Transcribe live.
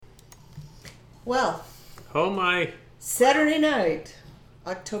Well, Oh my. Saturday night,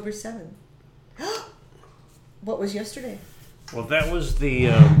 October 7th. What was yesterday? Well, that was the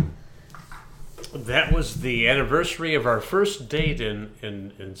anniversary of our first date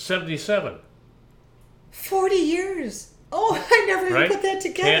in 77. 40 years. Oh, I never even Right? put that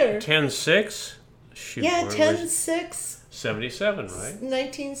together. 10-6? Shoot, Yeah, where 10 was- 6 77, right?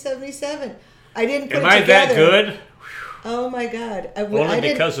 1977. I didn't put Am it I together. that good? Oh my God. Only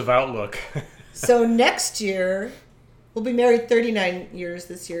because of Outlook. So next year, we'll be married 39 years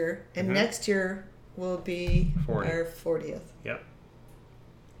this year, and Mhm. next year will be 40. our 40th. Yep.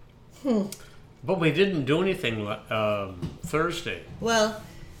 But we didn't do anything Thursday. Well,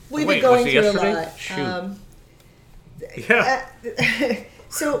 we've Wait, been going was it through yesterday? a lot. Shoot. Yeah.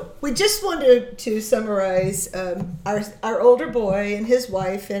 So we just wanted to summarize our older boy and his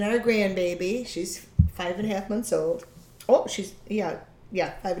wife and our grandbaby. She's 5.5 months old. Oh, she's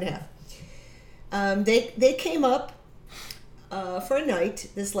 5.5. They came up for a night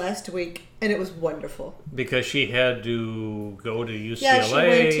this last week, and it was wonderful. Because she had to go to UCLA. Yeah, she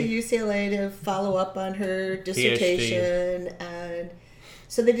went to UCLA to follow up on her dissertation, and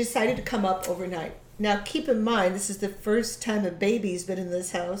so they decided to come up overnight. Now, keep in mind, this is the first time a baby's been in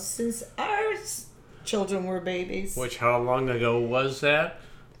this house since our children were babies. Which, how long ago was that?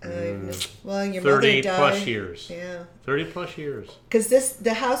 Well, your 30 mother died. plus years. Yeah. 30 plus years. Because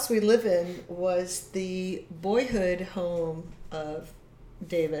the house we live in was the boyhood home of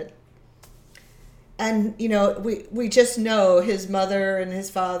David. And, we just know his mother and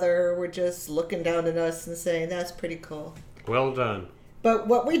his father were just looking down at us and saying, that's pretty cool. Well done. But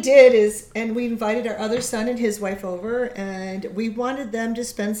what we did is, and we invited our other son and his wife over, and we wanted them to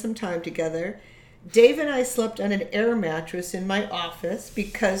spend some time together. Dave and I slept on an air mattress in my office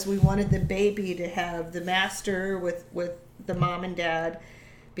because we wanted the baby to have the master with the mom and dad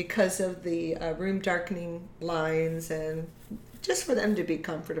because of the room darkening lines and just for them to be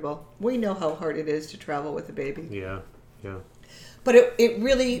comfortable. We know how hard it is to travel with a baby. Yeah. But it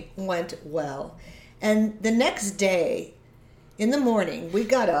really went well. And the next day, in the morning, we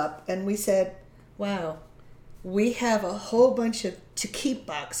got up and we said, wow, we have a whole bunch of to-keep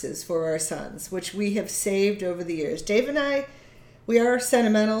boxes for our sons, which we have saved over the years. Dave and I, we are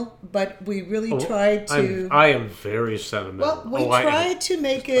sentimental, but we really tried to... I am very sentimental. Well, we tried to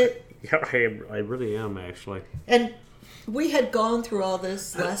make it... Yeah, I really am, actually. And we had gone through all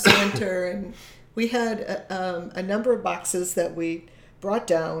this last winter, and we had a number of boxes that we brought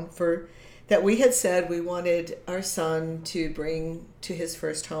down that we had said we wanted our son to bring to his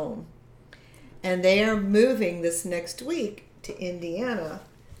first home. And they are moving this next week to Indiana,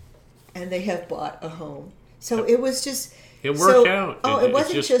 and they have bought a home. So it was just... It worked out. It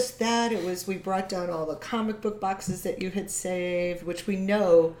wasn't just that. It was, we brought down all the comic book boxes that you had saved, which we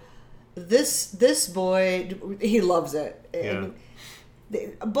know this boy, he loves it. Yeah.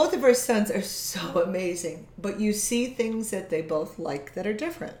 Both of our sons are so amazing, but you see things that they both like that are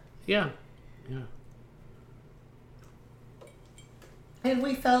different. Yeah. And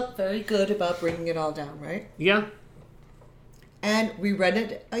we felt very good about bringing it all down, right? Yeah. And we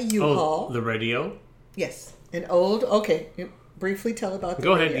rented a U-Haul. Oh, the radio? Yes. An old, okay, briefly tell about the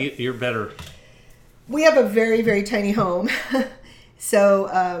Go radio. ahead, you're better. We have a very, very tiny home.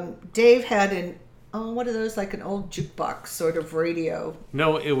 So Dave had what are those, like an old jukebox sort of radio?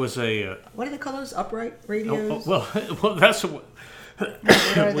 No, it was a... What do they call those, upright radios? well, that's what...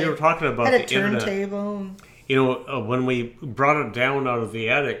 we were talking about had a the internet. turntable. When we brought it down out of the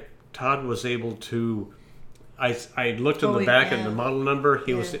attic, Todd was able to... I looked in the back at the model number.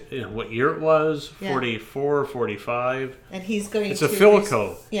 He was, what year it was, 44, 45. And he's going It's to... a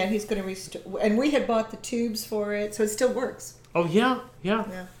Philco. Yeah, and he's going to restore... And we had bought the tubes for it, so it still works. Oh, yeah.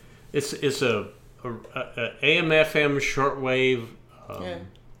 It's a AM/FM shortwave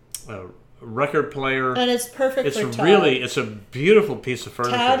record player. And it's perfect for Todd. It's a beautiful piece of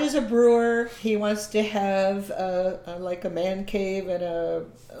furniture. Todd is a brewer. He wants to have like a man cave and a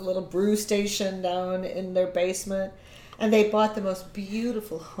little brew station down in their basement. And they bought the most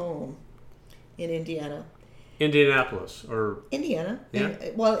beautiful home in Indiana. Indianapolis or Indiana. Yeah.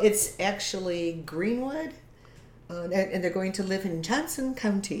 Well, it's actually Greenwood, and they're going to live in Johnson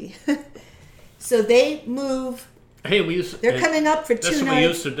County. So they move. Hey, They're coming up for 2 nights. That's what we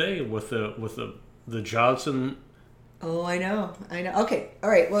used today with the Johnson. Oh, I know. Okay, all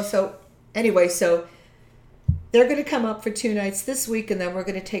right. Well, so anyway, so they're going to come up for 2 nights this week, and then we're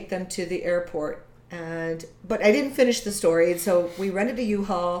going to take them to the airport. But I didn't finish the story, and so we rented a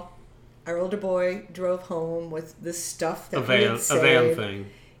U-Haul. Our older boy drove home with the stuff that we had saved. A van thing.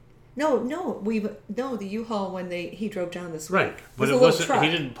 No, the U-Haul when he drove down this week. Right, but it wasn't. Truck. He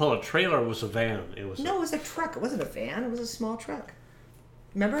didn't pull a trailer. It was a van. It was a truck. It wasn't a van. It was a small truck.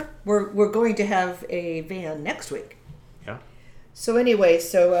 Remember, we're going to have a van next week. Yeah. So anyway,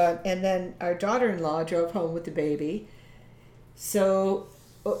 and then our daughter-in-law drove home with the baby. So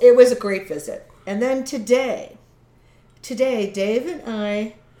it was a great visit. And then today, Dave and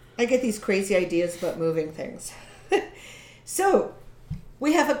I get these crazy ideas about moving things. So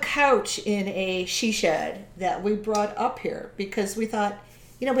we have a couch in a she shed that we brought up here because we thought,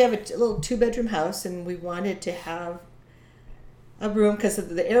 we have a little 2-bedroom house and we wanted to have a room because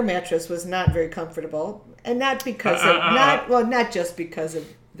the air mattress was not very comfortable. And not because not just because of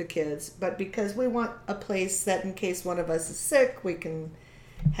the kids, but because we want a place that in case one of us is sick, we can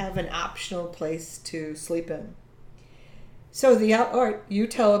have an optional place to sleep in. So you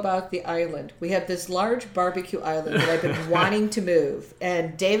tell about the island. We have this large barbecue island that I've been wanting to move.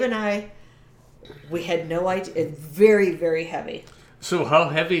 And Dave and I, we had no idea. It's very, very heavy. So how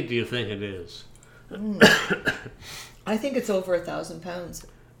heavy do you think it is? I think it's over 1,000 pounds.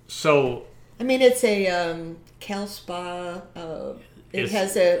 So... I mean, it's a Cal Spa. It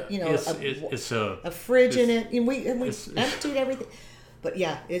has a fridge in it. And we emptied everything. But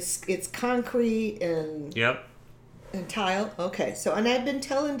yeah, it's concrete and... Yep. And tile? Okay. And I've been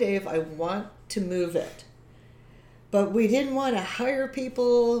telling Dave I want to move it. But we didn't want to hire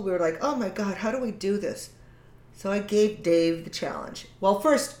people. We were like, oh my God, how do we do this? So I gave Dave the challenge. Well,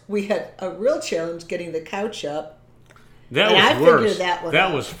 first, we had a real challenge getting the couch up. That was worse.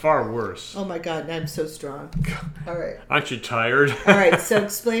 That was far worse. Oh my God, and I'm so strong. All right. Aren't you tired? All right, so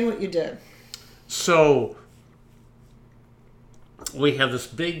explain what you did. So... we have this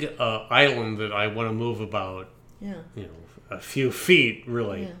big island that I want to move about, a few feet,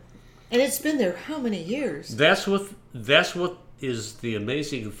 really. Yeah. And it's been there how many years? That's what is the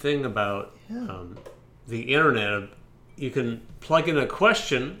amazing thing about the internet. You can plug in a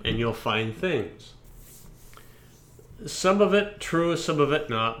question and you'll find things. Some of it true, some of it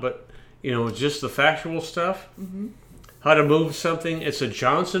not, but, just the factual stuff. Mm-hmm. How to move something. It's a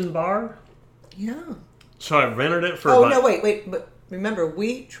Johnson bar. Yeah. So I rented it for wait. But remember,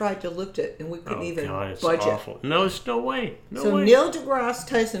 we tried to lift it and we couldn't even it's budget. Awful. No, it's no way. No way. Neil deGrasse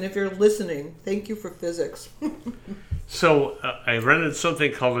Tyson, if you're listening, thank you for physics. So I rented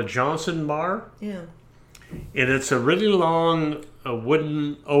something called a Johnson bar. Yeah. And it's a really long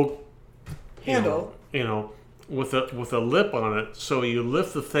wooden oak handle. With a lip on it, so you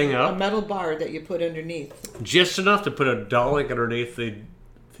lift the thing up. A metal bar that you put underneath. Just enough to put a dolly underneath the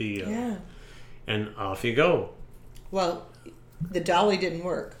and off you go. Well, the dolly didn't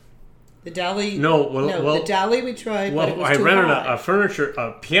work. The dolly... the dolly we tried, but it was I too rented high.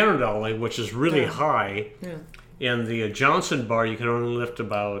 a piano dolly, which is really high. Yeah. And the Johnson bar, you can only lift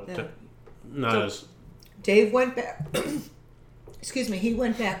about... Dave went back... excuse me, he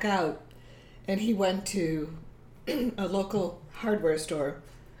went back out, and he went to a local hardware store.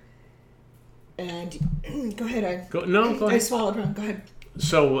 And... go ahead, go ahead. I swallowed wrong. Go ahead.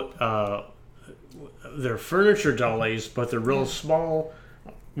 So, they're furniture dollies, but they're real small.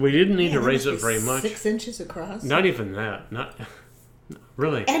 We didn't need to raise it very much. 6 inches across? Not even that. Not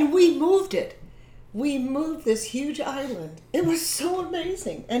really. And we moved it. We moved this huge island. It was so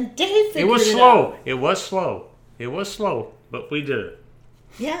amazing. And Dave figured it out. It was slow, but we did it.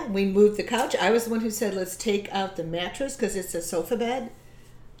 Yeah, we moved the couch. I was the one who said, let's take out the mattress because it's a sofa bed.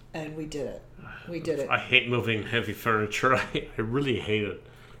 And we did it. I hate moving heavy furniture. I really hate it.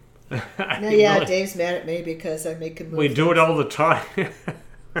 Dave's mad at me because I make him move. We do it all the time.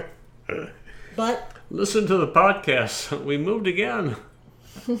 But listen to the podcast. We moved again.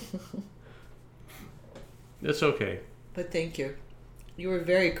 It's okay. But thank you. You were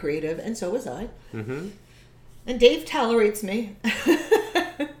very creative, and so was I. Mm-hmm. And Dave tolerates me.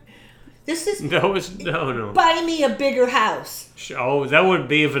 This is no. Buy me a bigger house. Oh, that would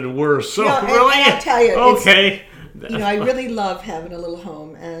be even worse. So no, really, and I'll tell you. Okay. I really love having a little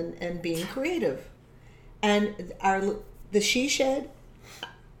home and being creative. And the she shed,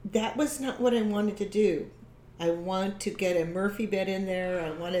 that was not what I wanted to do. I want to get a Murphy bed in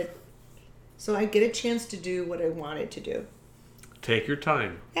there. So I get a chance to do what I wanted to do. Take your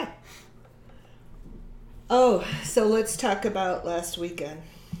time. Yeah. Oh, so let's talk about last weekend.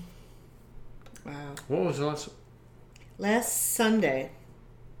 Wow. What was last Sunday?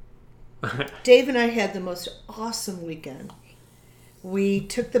 Dave and I had the most awesome weekend. We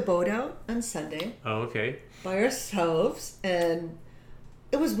took the boat out on Sunday. Oh, okay. By ourselves, and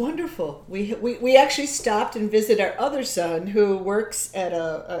it was wonderful. We actually stopped and visited our other son, who works at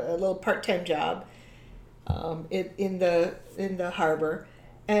a little part-time job in the harbor,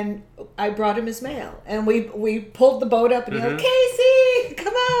 and I brought him his mail. And we pulled the boat up and he yelled, Casey,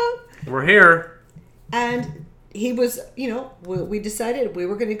 come out. We're here. And he was, we decided we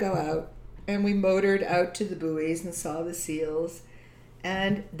were going to go out. And we motored out to the buoys and saw the seals.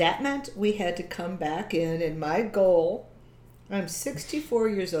 And that meant we had to come back in. And my goal, I'm 64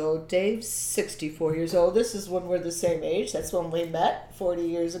 years old. Dave's 64 years old. This is when we're the same age. That's when we met 40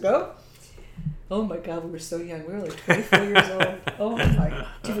 years ago. Oh my God, we were so young. We were like 24 years old. Oh my God.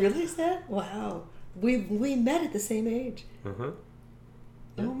 Do you realize that? Wow. We met at the same age. Uh-huh.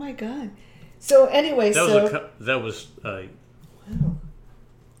 Yeah. Oh my God. So anyway, that was wow.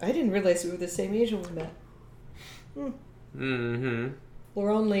 I didn't realize we were the same age when we met. Mm-hmm.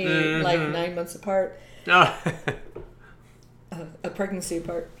 We're only like 9 months apart. Oh. A pregnancy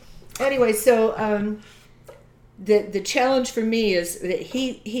apart. Anyway, so the challenge for me is that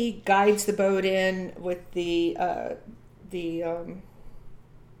he guides the boat in with the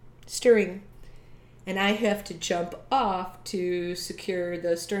steering, and I have to jump off to secure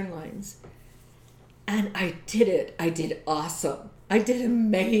the stern lines. And I did it. I did awesome. I did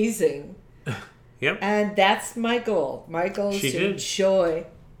amazing. Yep. And that's my goal. My goal is to enjoy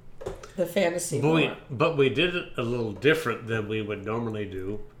the fantasy more. But we did it a little different than we would normally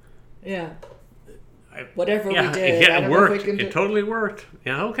do. Yeah. Whatever we did. Yeah, it worked. It totally worked.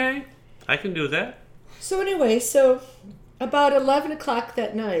 Yeah, okay. I can do that. So anyway, about 11 o'clock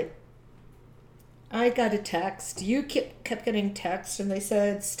that night, I got a text. You kept getting texts, and they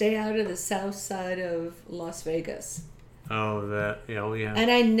said, stay out of the south side of Las Vegas. Oh, yeah. And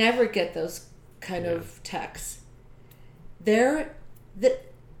I never get those kind of texts. This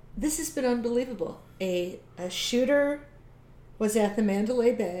has been unbelievable. A shooter was at the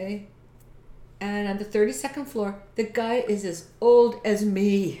Mandalay Bay, and on the 32nd floor, the guy is as old as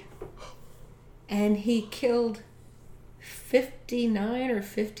me. And he killed 59 or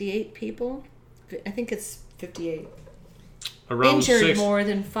 58 people. I think it's 58. Injured more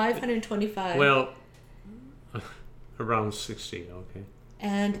than 525. Well, around 60, okay.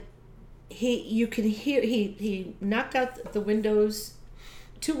 And you can hear, he knocked out the windows,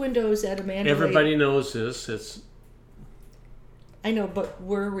 2 windows at a Mandalay. Everybody knows this. I know, but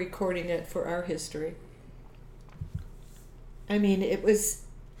we're recording it for our history. I mean, it's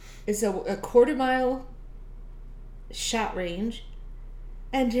a quarter-mile shot range.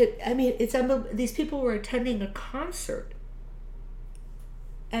 And it's unbelievable. These people were attending a concert.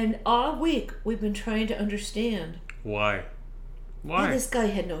 And all week, we've been trying to understand. Why? Yeah, this guy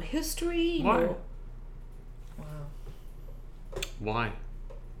had no history. Why? Wow. Why?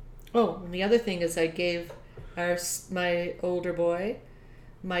 Oh, and the other thing is I gave my older boy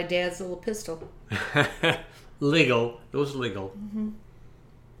my dad's little pistol. Legal. It was legal. Mm-hmm.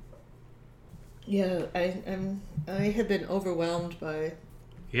 Yeah, I have been overwhelmed by...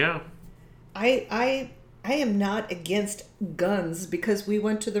 Yeah. I am not against guns because we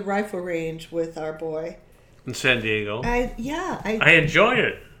went to the rifle range with our boy. In San Diego. I enjoy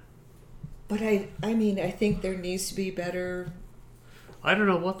it. But I think there needs to be better... I don't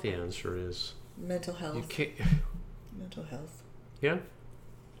know what the answer is. Mental health. You can't... Mental health. Yeah.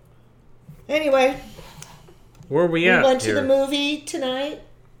 Anyway. Where are we at? We went to the movie tonight.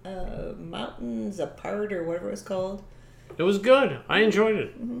 Mountains Apart or whatever it was called. It was good. I enjoyed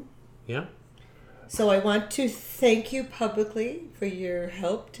it. Mm-hmm. Yeah. So I want to thank you publicly for your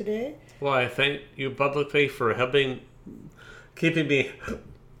help today. Well, I thank you publicly for keeping me,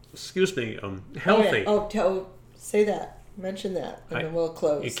 healthy. Say that. Mention that, and then we'll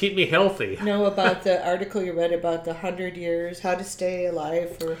close. You keep me healthy. Know about the article you read about the 100 years, how to stay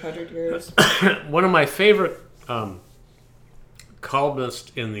alive for 100 years. One of my favorite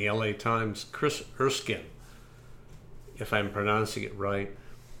columnists in the LA Times, Chris Erskine, if I'm pronouncing it right.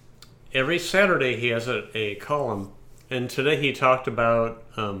 Every Saturday he has a column, and today he talked about.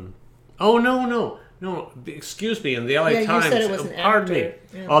 No, excuse me. In the LA Times, you said it was an pardon actor.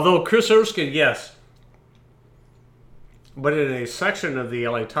 me. Yeah. Although Chris Erskine, yes, but in a section of the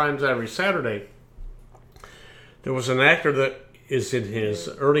LA Times every Saturday, there was an actor that is in his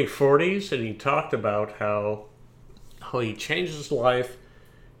early 40s, and he talked about how he changed his life,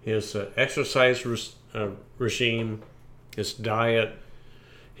 his exercise regime, his diet.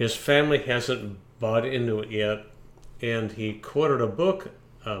 His family hasn't bought into it yet, and he quoted a book.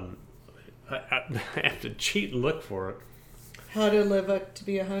 I have to cheat and look for it. How to live up to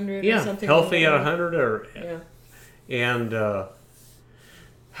be 100 or something. Healthy at 100 or... Yeah. And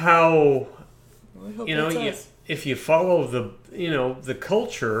how, if you follow the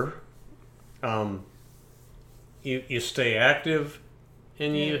culture, you stay active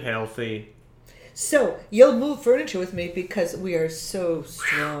and you healthy. So you'll move furniture with me because we are so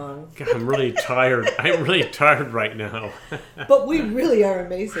strong. God, I'm really tired. I'm really tired right now. But we really are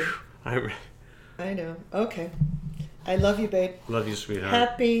amazing. I know. Okay. I love you, babe. Love you, sweetheart.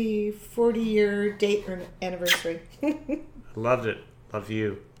 Happy 40-year date or anniversary. Loved it. Love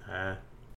you.